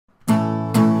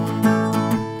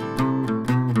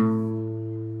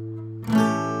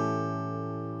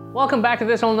Welcome back to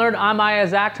This Old Nerd. I'm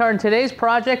Ayaz Akhtar, and today's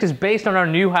project is based on our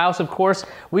new house, of course.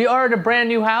 We are in a brand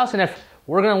new house, and if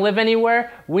we're gonna live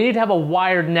anywhere, we need to have a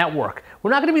wired network.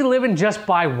 We're not gonna be living just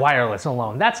by wireless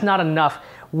alone. That's not enough.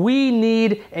 We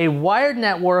need a wired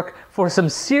network for some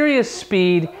serious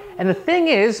speed. And the thing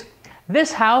is,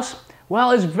 this house,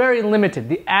 well, is very limited.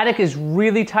 The attic is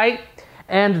really tight,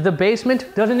 and the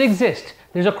basement doesn't exist.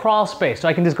 There's a crawl space, so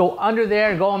I can just go under there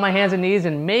and go on my hands and knees,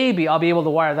 and maybe I'll be able to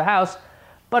wire the house.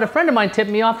 But a friend of mine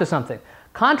tipped me off to something.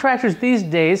 Contractors these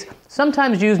days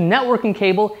sometimes use networking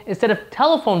cable instead of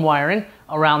telephone wiring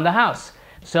around the house.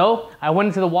 So I went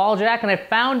into the wall jack and I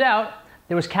found out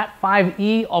there was Cat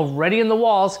 5e already in the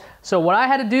walls. So what I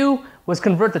had to do was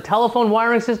convert the telephone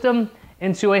wiring system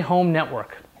into a home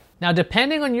network. Now,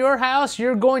 depending on your house,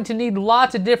 you're going to need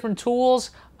lots of different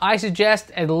tools. I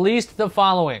suggest at least the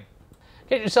following.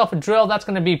 Get yourself a drill, that's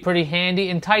going to be pretty handy.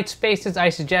 In tight spaces, I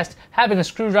suggest having a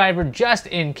screwdriver just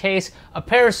in case. A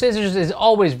pair of scissors is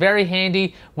always very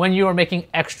handy when you are making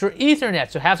extra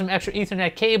Ethernet. So have some extra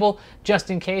Ethernet cable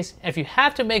just in case. If you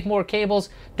have to make more cables,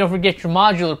 don't forget your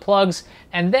modular plugs.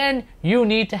 And then you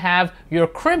need to have your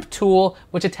crimp tool,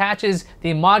 which attaches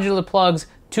the modular plugs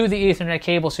to the Ethernet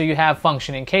cable so you have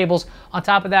functioning cables. On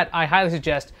top of that, I highly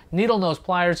suggest needle nose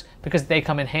pliers because they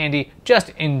come in handy just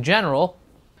in general.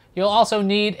 You'll also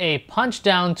need a punch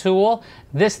down tool.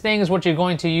 This thing is what you're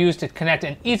going to use to connect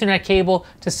an Ethernet cable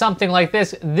to something like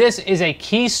this. This is a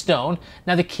keystone.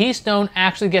 Now the keystone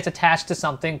actually gets attached to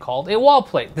something called a wall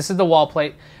plate. This is the wall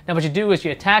plate. Now what you do is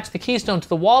you attach the keystone to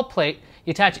the wall plate,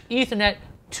 you attach Ethernet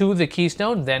to the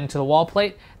keystone, then to the wall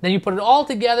plate, then you put it all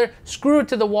together, screw it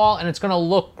to the wall, and it's gonna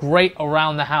look great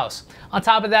around the house. On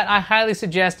top of that, I highly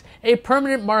suggest a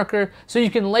permanent marker so you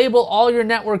can label all your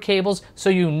network cables so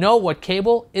you know what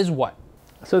cable is what.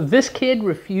 So this kid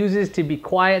refuses to be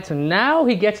quiet, so now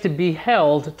he gets to be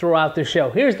held throughout the show.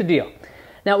 Here's the deal.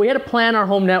 Now, we had to plan our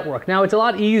home network. Now, it's a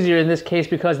lot easier in this case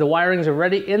because the wiring is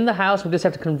already in the house. We just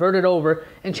have to convert it over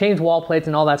and change wall plates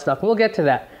and all that stuff. We'll get to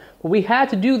that. What we had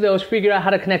to do, though, is figure out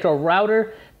how to connect our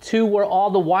router to where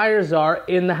all the wires are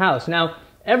in the house. Now,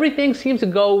 everything seems to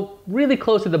go really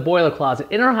close to the boiler closet.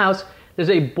 In our house,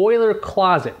 there's a boiler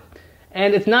closet,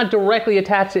 and it's not directly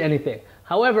attached to anything.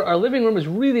 However, our living room is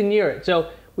really near it,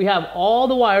 so we have all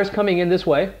the wires coming in this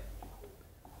way.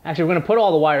 Actually, we're going to put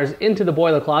all the wires into the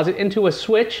boiler closet, into a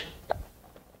switch.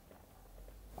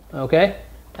 Okay?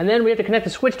 And then we have to connect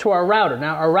the switch to our router.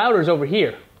 Now, our router's over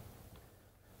here.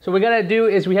 So what we gotta do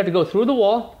is we have to go through the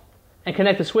wall and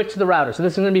connect the switch to the router. So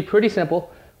this is gonna be pretty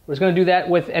simple. We're just gonna do that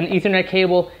with an Ethernet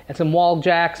cable and some wall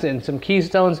jacks and some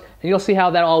keystones, and you'll see how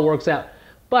that all works out.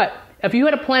 But if you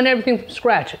had to plan everything from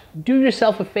scratch, do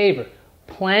yourself a favor.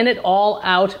 Plan it all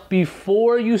out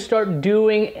before you start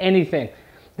doing anything.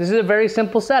 This is a very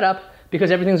simple setup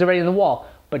because everything's already in the wall,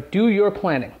 but do your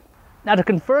planning. Now, to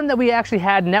confirm that we actually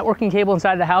had networking cable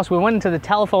inside the house, we went into the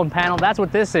telephone panel. That's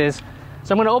what this is.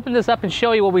 So I'm going to open this up and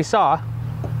show you what we saw.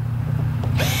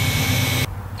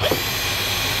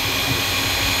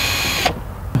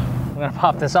 I'm going to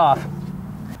pop this off.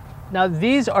 Now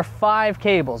these are 5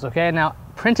 cables, okay? Now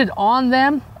printed on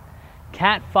them,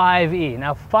 Cat 5e.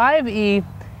 Now 5e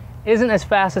isn't as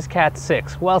fast as Cat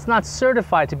 6. Well, it's not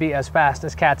certified to be as fast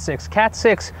as Cat 6. Cat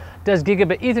 6 does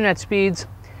gigabit Ethernet speeds,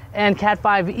 and Cat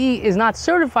 5e is not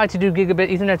certified to do gigabit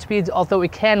Ethernet speeds, although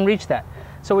it can reach that.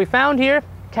 So we found here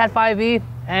Cat 5e,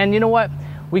 and you know what?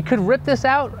 We could rip this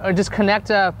out or just connect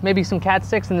maybe some Cat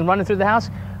 6 and then run it through the house.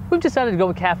 We've decided to go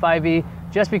with Cat 5e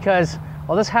just because,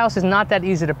 well, this house is not that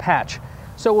easy to patch.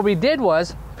 So what we did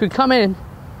was, if we come in,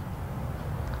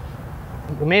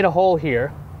 we made a hole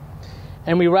here,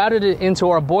 and we routed it into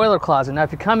our boiler closet. Now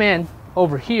if you come in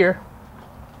over here,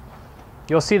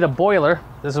 you'll see the boiler.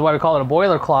 This is why we call it a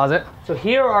boiler closet. So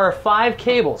here are our 5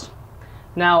 cables.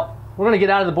 Now, we're gonna get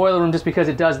out of the boiler room just because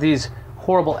it does these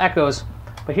horrible echoes,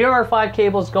 but here are 5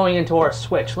 cables going into our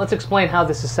switch. Let's explain how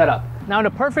this is set up. Now, in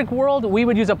a perfect world, we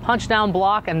would use a punch down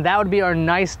block, and that would be our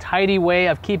nice tidy way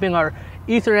of keeping our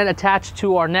Ethernet attached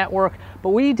to our network, but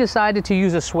we decided to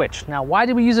use a switch. Now, why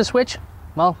did we use a switch?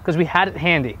 Well, because we had it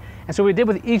handy. And so what we did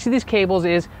with each of these cables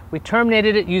is we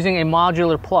terminated it using a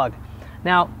modular plug.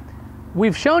 Now,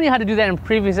 we've shown you how to do that in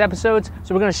previous episodes,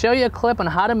 so we're going to show you a clip on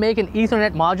how to make an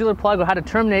Ethernet modular plug or how to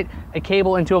terminate a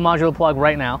cable into a modular plug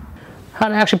right now. How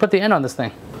to actually put the end on this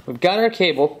thing. We've got our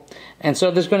cable, and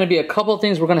so there's going to be a couple of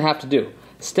things we're going to have to do.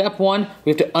 Step 1,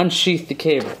 we have to unsheath the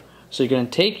cable. So you're going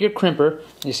to take your crimper,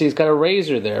 and you see it's got a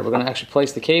razor there. We're going to actually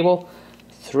place the cable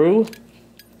through,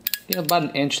 about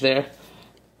an inch there,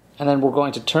 and then we're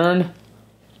going to turn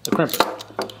the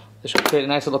crimper. This should create a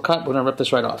nice little cut. We're going to rip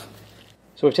this right off.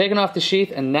 So we've taken off the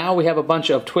sheath, and now we have a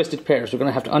bunch of twisted pairs. We're going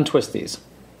to have to untwist these.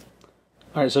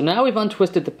 All right, so now we've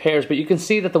untwisted the pairs, but you can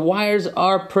see that the wires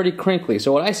are pretty crinkly.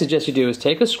 So what I suggest you do is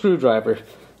take a screwdriver,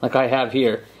 like I have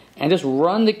here, and just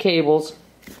run the cables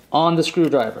on the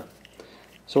screwdriver.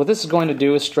 So what this is going to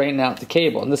do is straighten out the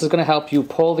cable, and this is going to help you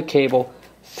pull the cable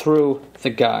through the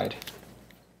guide.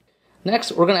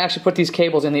 Next, we're going to actually put these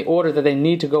cables in the order that they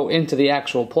need to go into the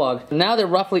actual plug. Now they're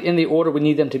roughly in the order we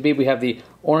need them to be. We have the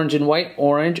orange and white,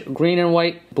 orange, green and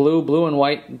white, blue, blue and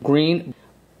white, green,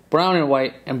 brown and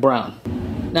white, and brown.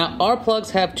 Now our plugs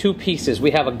have two pieces.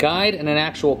 We have a guide and an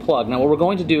actual plug. Now what we're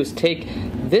going to do is take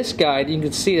this guide, you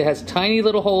can see it has tiny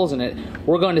little holes in it.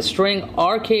 We're going to string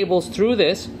our cables through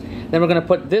this, then we're going to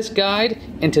put this guide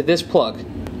into this plug.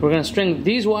 We're going to string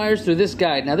these wires through this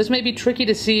guide. Now this may be tricky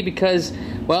to see because,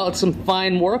 well, it's some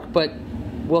fine work, but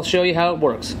we'll show you how it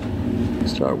works.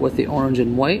 Start with the orange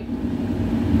and white.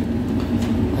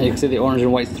 Now you can see the orange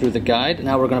and white through the guide.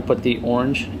 Now we're going to put the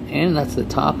orange in, that's the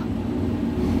top.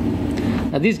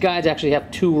 Now these guides actually have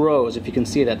two rows, if you can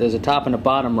see that. There's a top and a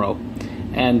bottom row.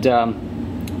 And,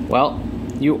 well,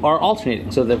 you are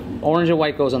alternating. So the orange and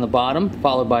white goes on the bottom,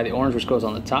 followed by the orange, which goes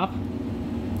on the top.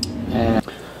 And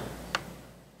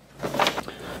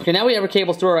okay, now we have our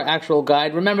cables through our actual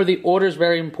guide. Remember, the order is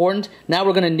very important. Now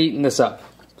we're going to neaten this up.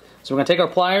 So we're going to take our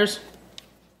pliers.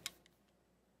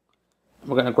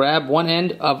 We're going to grab one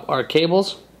end of our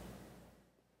cables.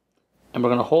 And we're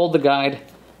going to hold the guide.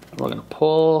 And we're going to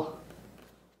pull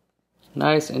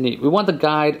nice and neat. We want the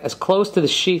guide as close to the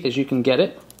sheath as you can get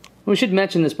it. We should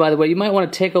mention this, by the way. You might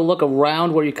want to take a look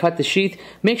around where you cut the sheath.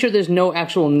 Make sure there's no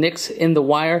actual nicks in the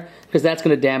wire, because that's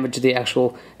going to damage the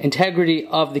actual integrity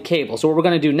of the cable. So what we're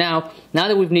going to do now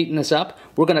that we've neatened this up,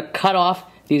 we're going to cut off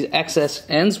these excess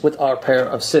ends with our pair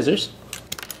of scissors.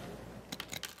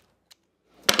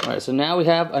 Alright, so now we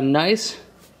have a nice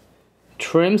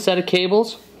trim set of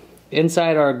cables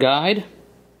inside our guide.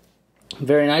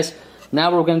 Very nice.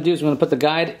 Now what we're going to do is we're going to put the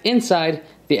guide inside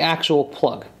the actual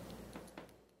plug.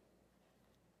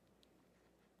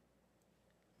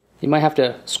 You might have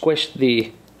to squish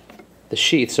the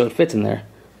sheath so it fits in there.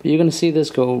 But you're going to see this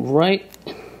go right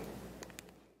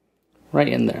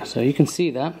in there. So you can see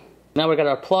that. Now we've got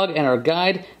our plug and our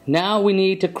guide. Now we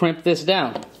need to crimp this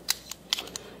down.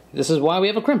 This is why we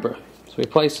have a crimper. So we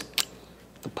place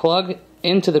the plug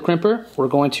into the crimper. We're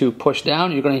going to push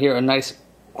down. You're going to hear a nice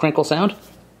crinkle sound.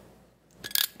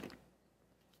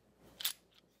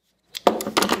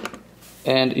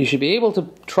 And you should be able to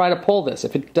try to pull this.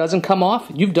 If it doesn't come off,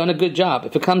 you've done a good job.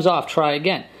 If it comes off, try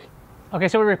again. Okay,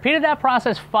 so we repeated that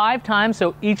process 5 times,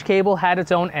 so each cable had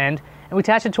its own end, and we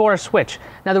attached it to our switch.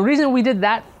 Now the reason we did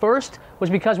that first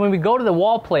was because when we go to the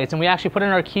wall plates and we actually put in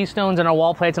our keystones and our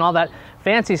wall plates and all that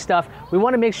fancy stuff, we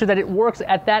want to make sure that it works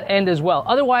at that end as well.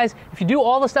 Otherwise, if you do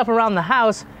all the stuff around the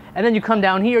house and then you come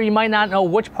down here, you might not know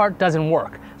which part doesn't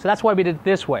work. So that's why we did it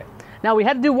this way. Now we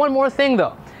had to do one more thing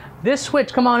though. This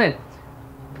switch, come on in.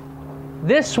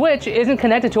 This switch isn't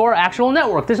connected to our actual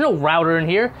network. There's no router in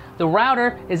here. The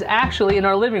router is actually in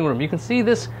our living room. You can see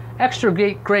this extra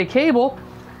gray cable,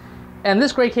 and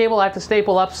this gray cable I have to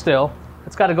staple up still.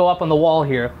 It's got to go up on the wall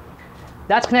here.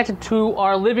 That's connected to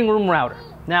our living room router.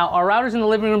 Now, our router's in the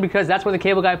living room because that's where the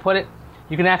cable guy put it.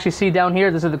 You can actually see down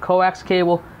here, this is the coax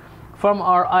cable from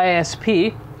our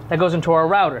ISP that goes into our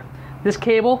router. This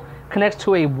cable connects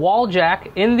to a wall jack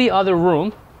in the other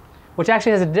room, which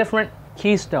actually has a different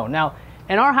keystone. Now,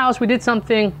 in our house, we did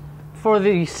something for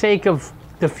the sake of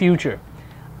the future.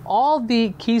 All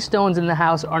the keystones in the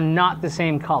house are not the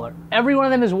same color. Every one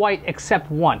of them is white except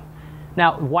one.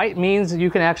 Now, white means you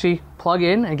can actually plug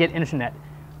in and get internet.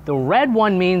 The red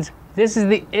one means this is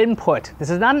the input. This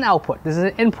is not an output. This is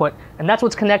an input, and that's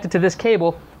what's connected to this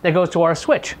cable that goes to our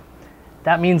switch.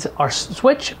 That means our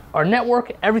switch, our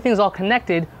network, everything's all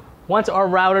connected once our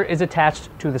router is attached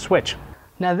to the switch.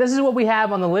 Now this is what we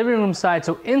have on the living room side.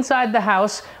 So inside the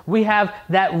house, we have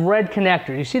that red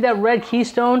connector. You see that red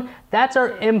keystone? That's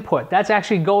our input. That's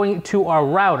actually going to our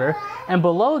router. And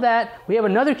below that, we have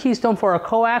another keystone for our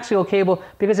coaxial cable,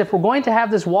 because if we're going to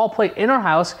have this wall plate in our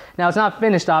house, now it's not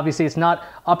finished, obviously, it's not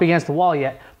up against the wall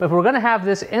yet, but if we're gonna have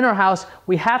this in our house,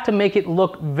 we have to make it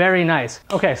look very nice.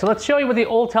 Okay, so let's show you what the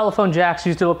old telephone jacks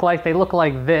used to look like. They look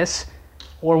like this.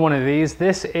 Or one of these.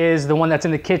 This is the one that's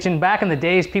in the kitchen. Back in the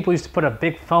days, people used to put a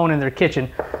big phone in their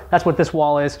kitchen. That's what this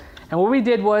wall is. And what we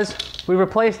did was, we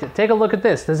replaced it. Take a look at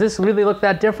this. Does this really look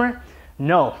that different?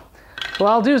 No.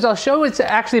 What I'll do is I'll show it's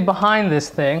actually behind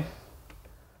this thing.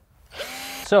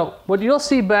 So, what you'll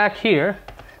see back here,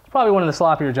 it's probably one of the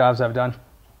sloppier jobs I've done.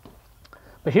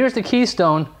 But here's the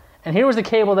keystone, And here was the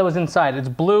cable that was inside. It's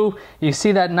blue. You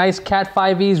see that nice Cat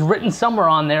 5Es written somewhere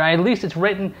on there. At least it's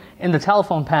written in the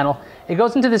telephone panel. It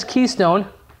goes into this keystone,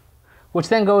 which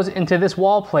then goes into this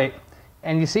wall plate.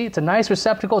 And you see, it's a nice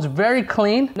receptacle. It's very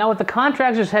clean. Now, what the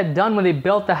contractors had done when they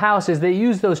built the house is they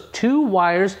used those 2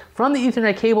 wires from the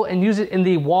Ethernet cable and used it in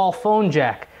the wall phone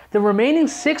jack. The remaining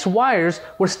 6 wires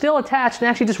were still attached and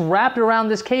actually just wrapped around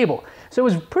this cable. So it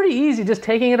was pretty easy just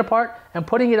taking it apart and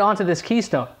putting it onto this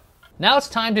keystone. Now it's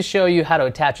time to show you how to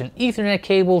attach an Ethernet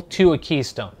cable to a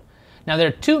keystone. Now there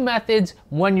are 2 methods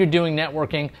when you're doing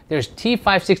networking. There's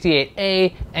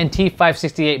T568A and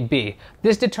T568B.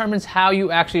 This determines how you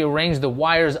actually arrange the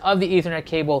wires of the Ethernet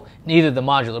cable in either the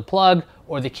modular plug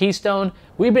or the keystone.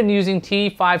 We've been using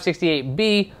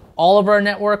T568B all of our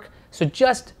network, so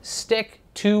just stick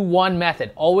to one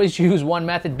method. Always use one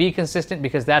method, be consistent,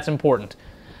 because that's important.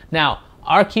 Now,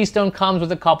 our keystone comes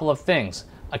with a couple of things: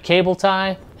 a cable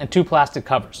tie and 2 plastic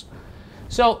covers.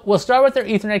 So we'll start with our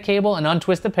Ethernet cable and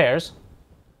untwist the pairs.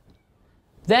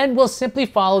 Then we'll simply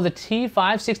follow the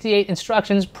T568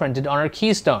 instructions printed on our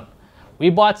keystone. We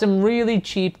bought some really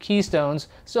cheap keystones,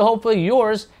 so hopefully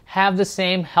yours have the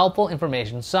same helpful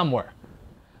information somewhere.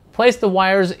 Place the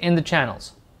wires in the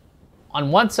channels.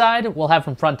 On one side, we'll have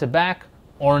from front to back,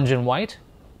 orange and white,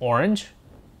 orange,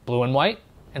 blue and white,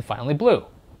 and finally blue.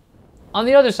 On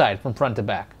the other side, from front to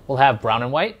back, we'll have brown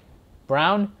and white,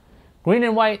 brown, green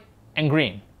and white, and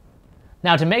green.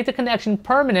 Now, to make the connection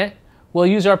permanent, we'll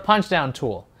use our punch down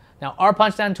tool. Now, our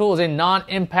punch down tool is a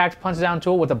non-impact punch down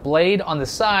tool with a blade on the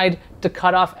side to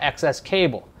cut off excess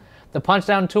cable. The punch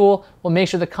down tool will make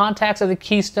sure the contacts of the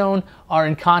keystone are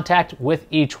in contact with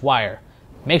each wire.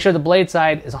 Make sure the blade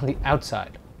side is on the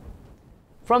outside.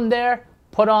 From there,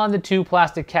 put on the 2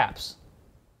 plastic caps.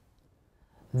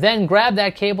 Then grab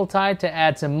that cable tie to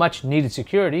add some much needed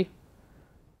security.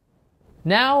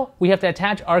 Now we have to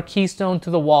attach our keystone to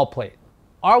the wall plate.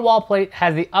 Our wall plate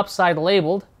has the upside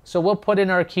labeled, so we'll put in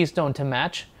our keystone to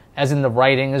match, as in the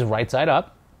writing is right side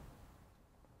up.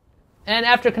 And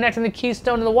after connecting the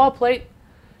keystone to the wall plate,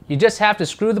 you just have to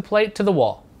screw the plate to the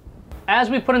wall. As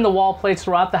we put in the wall plates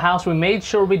throughout the house, we made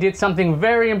sure we did something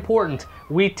very important.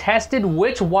 We tested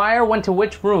which wire went to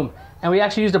which room. And we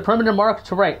actually used a perimeter mark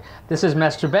to write, this is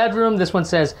master bedroom, this one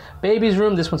says baby's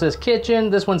room, this one says kitchen,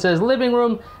 this one says living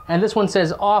room, and this one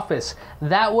says office.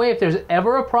 That way, if there's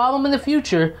ever a problem in the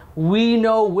future, we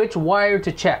know which wire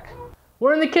to check.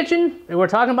 We're in the kitchen, and we're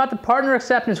talking about the partner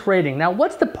acceptance rating. Now,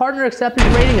 what's the partner acceptance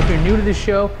rating if you're new to this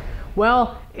show?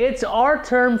 Well, it's our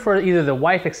term for either the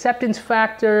wife acceptance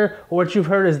factor, or what you've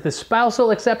heard as the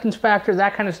spousal acceptance factor,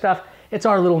 that kind of stuff. It's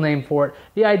our little name for it.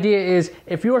 The idea is,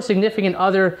 if your significant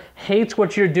other hates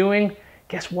what you're doing,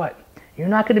 guess what? You're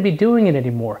not going to be doing it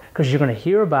anymore, because you're going to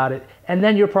hear about it, and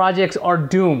then your projects are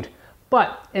doomed.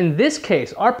 But in this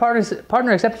case, our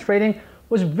partner acceptance rating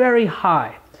was very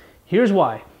high. Here's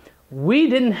why. We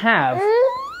didn't have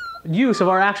use of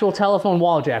our actual telephone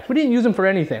wall jacks. We didn't use them for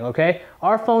anything, okay?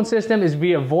 Our phone system is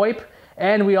via VoIP,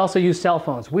 and we also use cell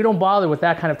phones. We don't bother with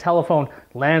that kind of telephone,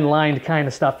 landline kind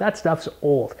of stuff. That stuff's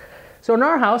old. So in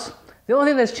our house, the only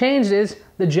thing that's changed is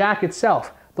the jack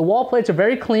itself. The wall plates are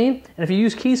very clean, and if you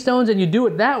use keystones and you do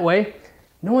it that way,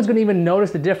 no one's going to even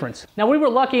notice the difference. Now, we were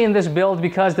lucky in this build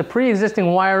because the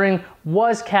pre-existing wiring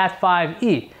was Cat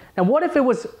 5e. Now, what if it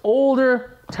was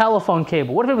older telephone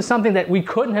cable? What if it was something that we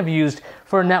couldn't have used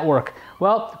for a network?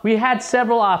 Well, we had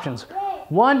several options.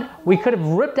 One, we could have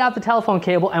ripped out the telephone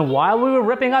cable, and while we were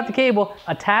ripping out the cable,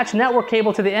 attach network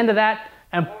cable to the end of that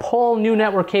and pull new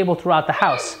network cable throughout the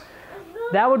house.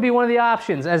 That would be one of the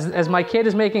options, as my kid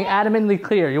is making adamantly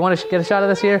clear. You want to get a shot of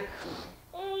this here?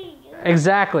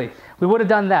 Exactly. We would have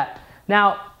done that.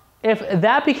 Now, if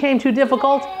that became too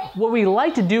difficult, what we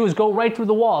like to do is go right through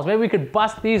the walls. Maybe we could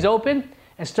bust these open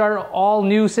and start an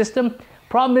all-new system.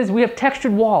 Problem is, we have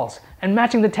textured walls, and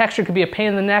matching the texture could be a pain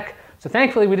in the neck. So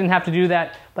thankfully, we didn't have to do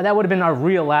that, but that would have been our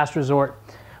real last resort.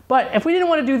 But if we didn't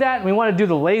want to do that, and we want to do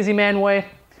the lazy man way,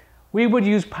 we would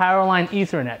use Powerline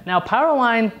Ethernet. Now,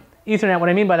 Powerline Ethernet, what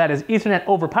I mean by that is Ethernet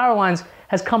over power lines,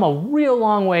 has come a real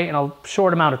long way in a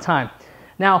short amount of time.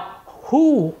 Now,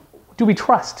 who do we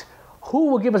trust? Who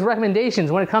will give us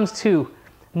recommendations when it comes to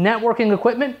networking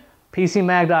equipment?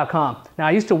 PCMag.com. Now,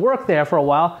 I used to work there for a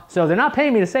while, so they're not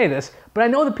paying me to say this, but I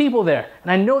know the people there,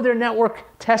 and I know their network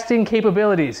testing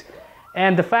capabilities.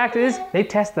 And the fact is, they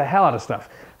test the hell out of stuff.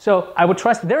 So I would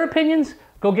trust their opinions.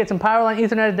 Go get some Powerline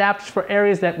Ethernet adapters for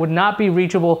areas that would not be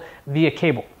reachable via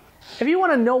cable. If you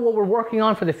want to know what we're working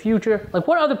on for the future, like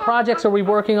what other projects are we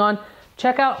working on,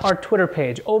 check out our Twitter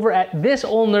page over at This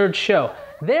Old Nerd Show.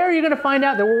 There you're going to find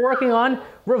out that we're working on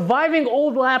reviving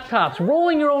old laptops,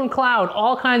 rolling your own cloud,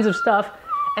 all kinds of stuff.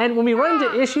 And when we run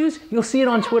into issues, you'll see it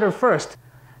on Twitter first.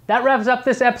 That wraps up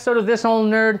this episode of This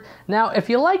Old Nerd. Now, if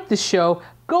you like the show,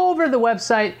 go over to the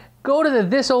website, go to the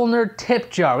This Old Nerd tip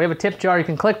jar. We have a tip jar, you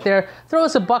can click there. Throw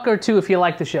us a buck or two if you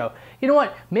like the show. You know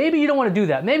what? Maybe you don't want to do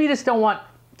that. Maybe you just don't want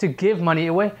to give money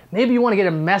away. Maybe you want to get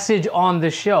a message on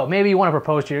the show. Maybe you want to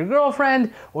propose to your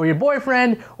girlfriend or your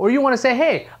boyfriend, or you want to say,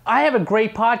 hey, I have a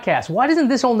great podcast. Why doesn't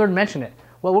This Old Nerd mention it?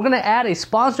 Well, we're going to add a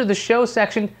sponsor the show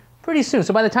section pretty soon.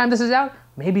 So by the time this is out,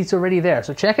 maybe it's already there.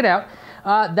 So check it out.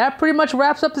 That pretty much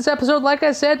wraps up this episode. Like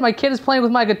I said, my kid is playing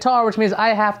with my guitar, which means I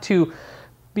have to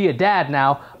be a dad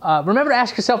now. Remember to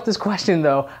ask yourself this question,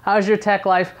 though. How's your tech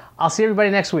life? I'll see everybody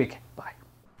next week.